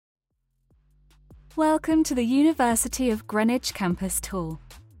Welcome to the University of Greenwich campus tour.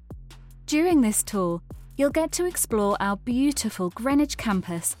 During this tour, you'll get to explore our beautiful Greenwich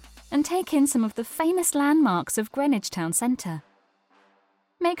campus and take in some of the famous landmarks of Greenwich town centre.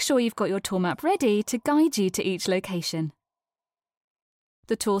 Make sure you've got your tour map ready to guide you to each location.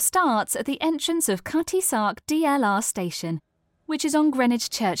 The tour starts at the entrance of Cutty Sark DLR station, which is on Greenwich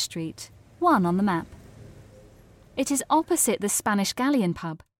Church Street, 1 on the map. It is opposite the Spanish Galleon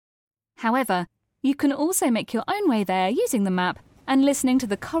pub. However, you can also make your own way there using the map and listening to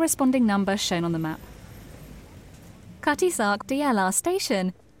the corresponding number shown on the map. Cutty Sark DLR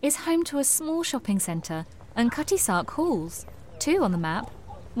station is home to a small shopping centre and Cutty Sark halls, 2 on the map,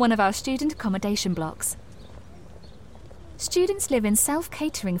 one of our student accommodation blocks. Students live in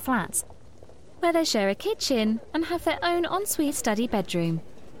self-catering flats, where they share a kitchen and have their own ensuite study bedroom.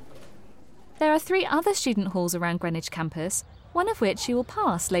 There are 3 other student halls around Greenwich campus, one of which you will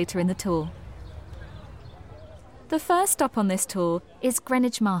pass later in the tour. The first stop on this tour is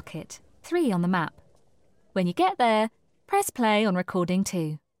Greenwich Market, 3 on the map. When you get there, press play on recording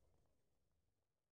 2.